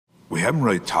we haven't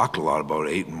really talked a lot about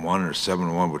 8-1 or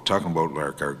 7-1. We're talking about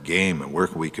like our game and where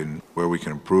we can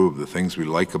improve, the things we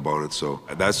like about it. So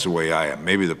that's the way I am.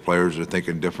 Maybe the players are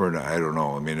thinking different. I don't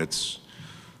know. I mean,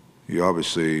 you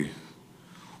obviously,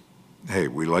 hey,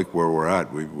 we like where we're at.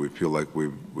 We feel like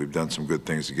we've done some good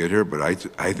things to get here, but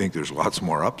I think there's lots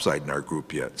more upside in our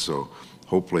group yet. So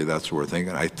hopefully that's what we're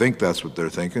thinking. I think that's what they're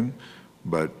thinking.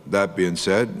 But that being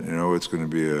said, you know, it's going to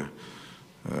be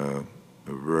a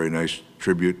very nice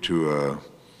tribute to a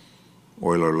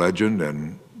Oiler legend,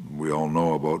 and we all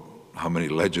know about how many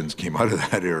legends came out of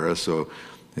that era. So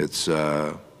it's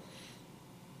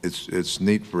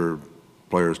neat for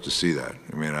players to see that.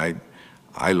 I mean,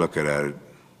 I look at it.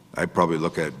 I probably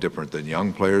look at it different than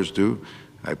young players do.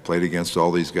 I played against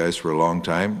all these guys for a long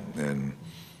time, and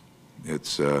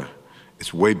it's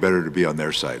way better to be on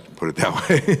their side, put it that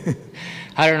way.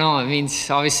 I don't know. I mean,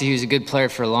 obviously he was a good player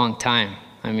for a long time.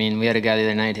 I mean, we had a guy the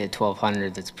other night hit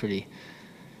 1,200. That's pretty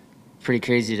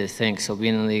crazy to think. So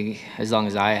being in the league as long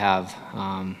as I have,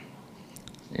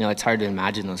 you know, it's hard to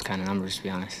imagine those kind of numbers, to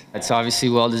be honest. It's obviously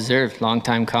well-deserved, long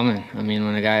time coming. I mean,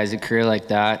 when a guy has a career like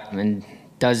that and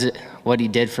does it, what he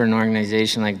did for an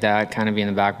organization like that, kind of being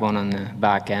the backbone on the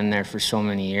back end there for so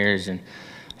many years, and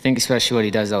I think especially what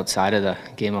he does outside of the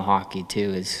game of hockey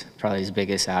too is probably his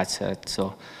biggest asset.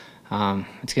 So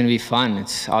it's going to be fun.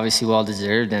 It's obviously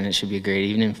well-deserved, and it should be a great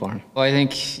evening for him. Well, I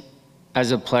think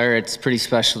as a player, it's pretty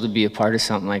special to be a part of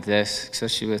something like this,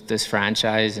 especially with this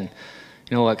franchise and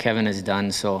you know what Kevin has done.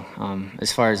 So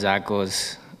as far as that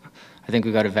goes, I think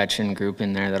we've got a veteran group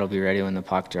in there that'll be ready when the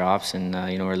puck drops, and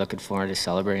you know, we're looking forward to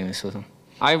celebrating this with them.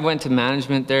 I went to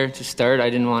management there to start. I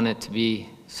didn't want it to be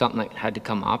something that had to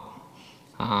come up.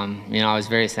 You know, I was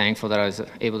very thankful that I was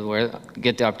able to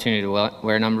get the opportunity to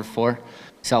wear number 4.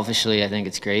 Selfishly, I think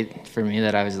it's great for me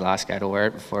that I was the last guy to wear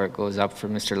it before it goes up for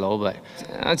Mr. Lowe. But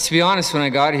to be honest, when I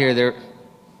got here,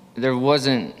 there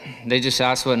wasn't. They just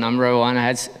asked what number I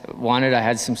wanted. I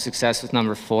had some success with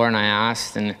number 4, and I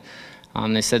asked, and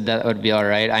they said that would be all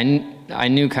right. I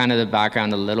knew kind of the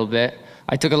background a little bit.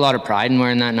 I took a lot of pride in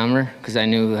wearing that number because I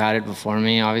knew who had it before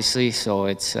me, obviously. So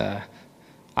it's.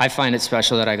 I find it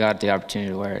special that I got the opportunity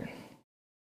to wear it.